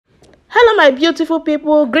Hello my beautiful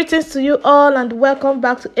people, greetings to you all and welcome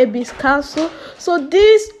back to AB's Council. So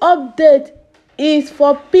this update is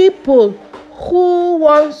for people who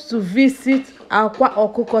wants to visit Akwa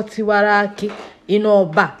Okuko Tiwaraki in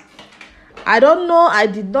Oba. I don't know, I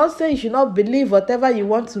did not say you should not believe whatever you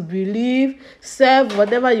want to believe, serve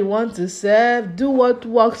whatever you want to serve, do what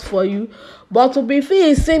works for you. But to be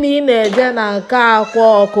fair, seen in a Akwa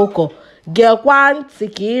Okuko. Gekwa ntị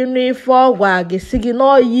ka ịnụ ife ọgwa gị si gị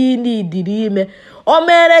n'oyi n'idiri ime o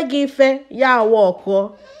mere gị ife ya wọkụọ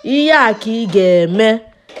ihe a ka ị ga-eme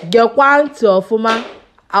gekwa ntị ọfụma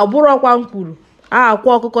abụrọkwa mkpụrụ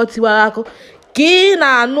Akwa Okuko tiwara akụ ka ị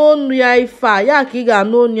na-anụ onu ya ife a ya ka ị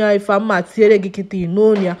ga-anụ onu ya ife mma tiere gị kịta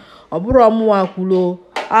n'onu ya ọ bụrụ ọmụwa kwuru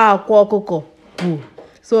Akwa Okuko bụ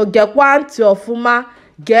so gekwa ntị ọfụma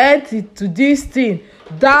get it to this thing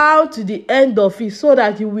down to the end of it so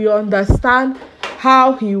that you will understand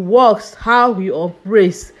how he works, how he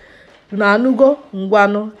operates. Nanugo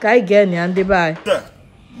ngwano ka ị ga-enye ya ndị be anyị.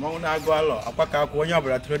 Mmanwụ na-agụ alọ akwa onye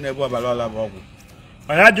ọbụla tụrụ n'ebe ọbara ọla bụ ọgwụ.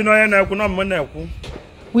 Onye ajụ na onye na-ekwu na mmụ na-ekwu.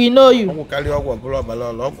 We know you. Ọgwụ karịa ọgwụ ọbụla ọbara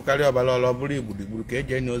ọla, ọgwụ karịa ọbara ọla ọ bụrụ igbudu ka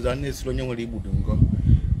eji enye ozi a na-esiri onye nwere igbudu ngọ.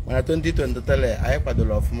 Mana 2023 anyị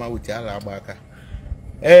kwadoro ọfụma uche ala agba aka.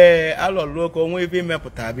 Alọlụ ka onwe ife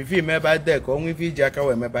imepụta bụ ife imebe ade ka onwe ife iji aka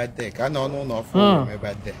wee mebe ade ka a nọ n'ụlọ ọfụ mebe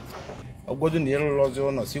ade ọgwọdụ na ịlụlụ ọzọ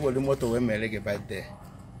ụlọ si were moto wee mere gị bade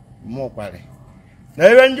mụ kparị na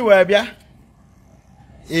ebe nji wee bịa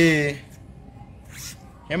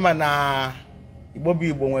ịma na Igbo bụ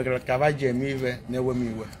Igbo nwere kaba ji eme iwe na-ewe m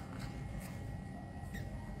iwe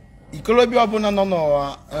ikolobịa ọbụla nọ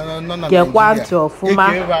na Naịjirịa eke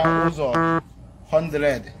ụzọ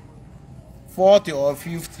 100 40 or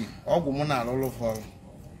 50 ọgwụ mụ na-alụlụ fọrọ.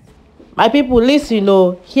 My people listen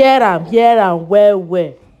hear am well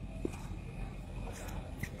well.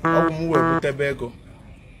 Ọgwụ mụ wee butebe ego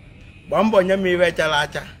gbaa mbọ nye m iwe chara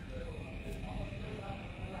acha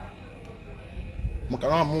maka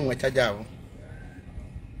na mụ nwe chaja ahụ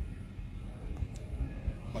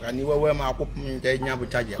maka na iwe wee ma akwụpụ m nje nya bụ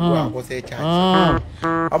chaja bụ akwụsị chaja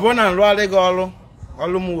ọ bụrụ na nrụgharị gị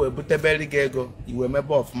ọlụ m wee butebere gị ego iwe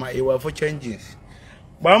mebe ọfụma iwe fụ changes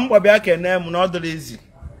gbaa mbọ bịa kene m na ọ dịrị izi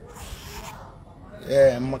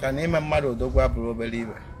maka na ime mmadụ odogwu abụrụ obere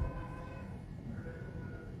iwe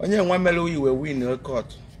onye nwa mere iwe win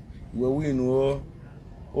court iwe win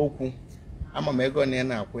okwu ama m ego na ị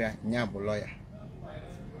na-akwụ ya nya bụ lọya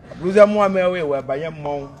abụrụzie mụnwa mewe iwe banye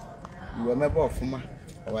mmọnwụ iwe mebe ọfụma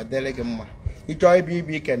ọwa dịrị gị mma ịchọọ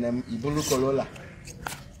ibe ikene m ibulu Corolla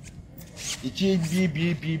ichi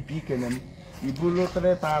bibi kenem ibulu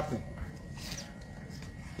 330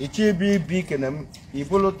 ichi bibi kenem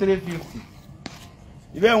ibulu 350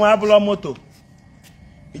 ibe nwa abụlọ moto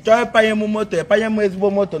ịchọ ịpanye m moto ịpanye m ezigbo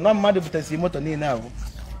moto na mmadụ butesi moto niile ahụ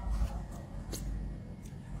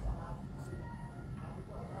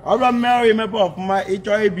ọrụ mmerụ imepe ọfụma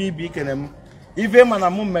ịchọ ibi kenem ife mana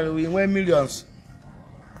mụ mere inwe millions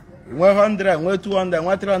inwe 100 inwe 200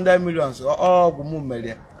 inwe 300 millions ọgwụ mụ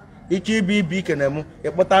mere iche ibi kene m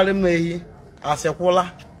ịkpụtarị m ehi asịkwụla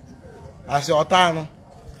asị ọta anụ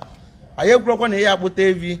anyị ekwurọkwa na ihe akpụta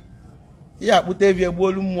evi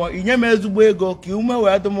egbuolu mmụọ inye m ezigbo ego ka ume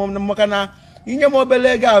wee dụ m maka na inye m obere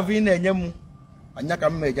ego ahụ ị na-enye m anya ka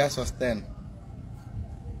m meja sustain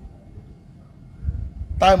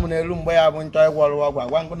taịm na-elu mgbe ya bụ nchọ ịgwọ ọrụ ọgwụ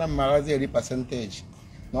agwa nkụ na mmarazi 10%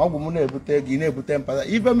 na ọgwụ m na-ebute ego ị na-ebute mpata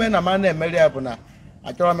ife mee na ma na-emeri ya bụ na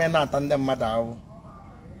achọrọ m ị na-ata ndị mmadụ ahụ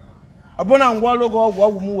ọ bụ na ngwa ọrụ gị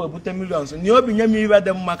ọgwụ m wee bute millions na obi nye m iwe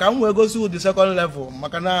dị mma ka m wee gosi ụdị second level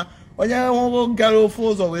maka na onye hụrụ gara ofe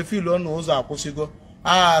ụzọ wee filuo na ụzọ akwụsịgo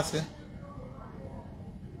asị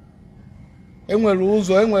enwere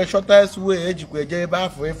ụzọ enwere shortest way ejikwa eje ebe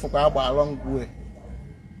afọ ịfụkwa agba long way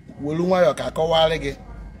welu nwayọ ka akọwarị gị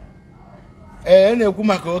na-ekwu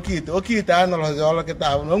maka oke ite a nọrọzi ọrụ kịta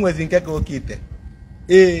ahụ na o nwezi nke ka oke ite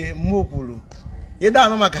mụ kwuru ịda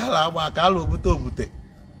anụ maka ala agba ka ala obute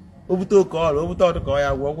oke ọrụ obute ọdụkọ ya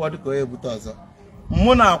gwụ ọgwụ ọdụkọ ya ebute ọzọ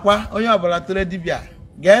mụ na akwa onye ọbụla tụrụ dibịa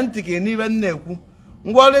gee ntị ka n'ibe m na-ekwu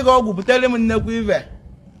ngwa ọrụ gị ọgwụ butere m nnekwu ive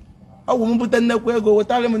ọgwụ m bute nnekwu ego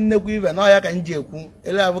wetara m nnekwu ive na ọya ka m ji ekwu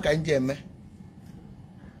ele abụ ka m ji eme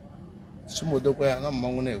sumodokwa ya na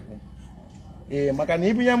mmanwụ na-ekwu maka na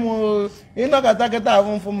ibinye m ịnọkọta kịta ahụ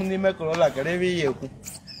mfụ m n'ime Corolla kere ebe ihe ekwu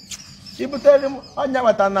ibutere m onye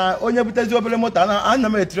gbata na onye butezi obere moto ana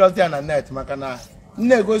m etiri ọzọ ya na net maka na m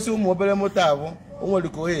na-egosi ụmụ obere moto ahụ o nwere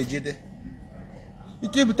ka o ya ejide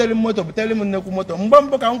ike butere m moto butere m nnekwu moto mgbe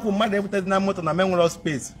mbụ ka m kwụ mmadụ ebutezi na moto na m enwere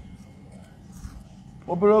space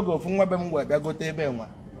obere oge ofu nwa be m wee bịa gote ebe nwa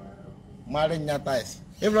marị nya tais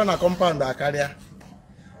ịbụrụ na kọmpaụndụ akarịa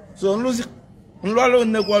so nlụọrụ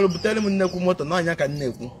nnekwu ọrụ butere m nnekwu moto na ọnya ka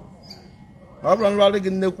nnekwu ọ bụrụ nlụọrụ gị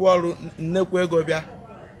nnekwu ọrụ nnekwu ego bịa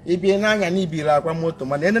ibie n'anya na ibiri akwa moto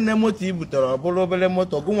mana enene moto i butere ọ bụrụ obere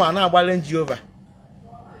moto gụnwa na-agba Range Rover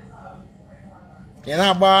ị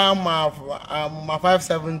na-agba ma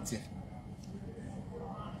 570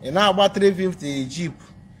 ị na-agba 350 Jeep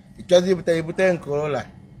ị chọzi ibute Corolla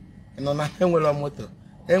ị nọ na enwere moto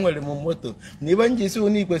enwere m moto na ibe nji isi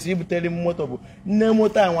unu kwesịrị ibutere m moto bụ nne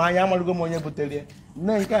moto ahụ anya amarụgo m onye butere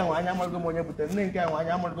nne nke ahụ anya amarụgo m onye butere nne nke ahụ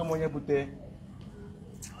anya amarụgo m onye butere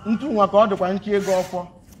ntu nwa ka ọ dịkwa nchi ego ọfọ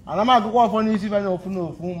ana m agụkwa ọfọ n'isi banye ofu na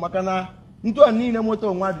ofu maka na ntu a niile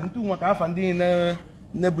moto nwa dị ntu nwa ka afa ndị niile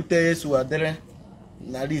na-ebute esu adịrị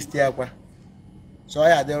na list akwa so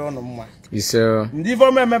ya adịrị ụnụ mma ise ndị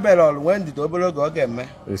ifeọma emebere ọrụ nwee ndidi obere oge ọ ga-eme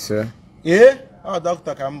ise ọ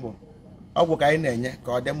dọkịta ka m bụ ọgwụ ka anyị na-enye ka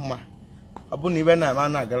ọ dị mma ọ bụ na ibe na-ama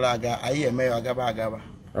na-agara aga anyị eme ya ọgaba agaba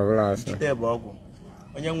jite bụ ọgwụ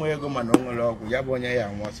onye nwere ego mana o nwere ọgwụ ya bụ onye ya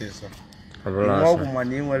anwụ ọsịsọ nwe ọgwụ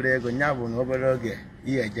mana ị nwere ego ya bụ na obere oge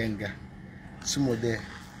ihe eje nga sumode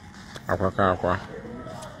akwa ka akwa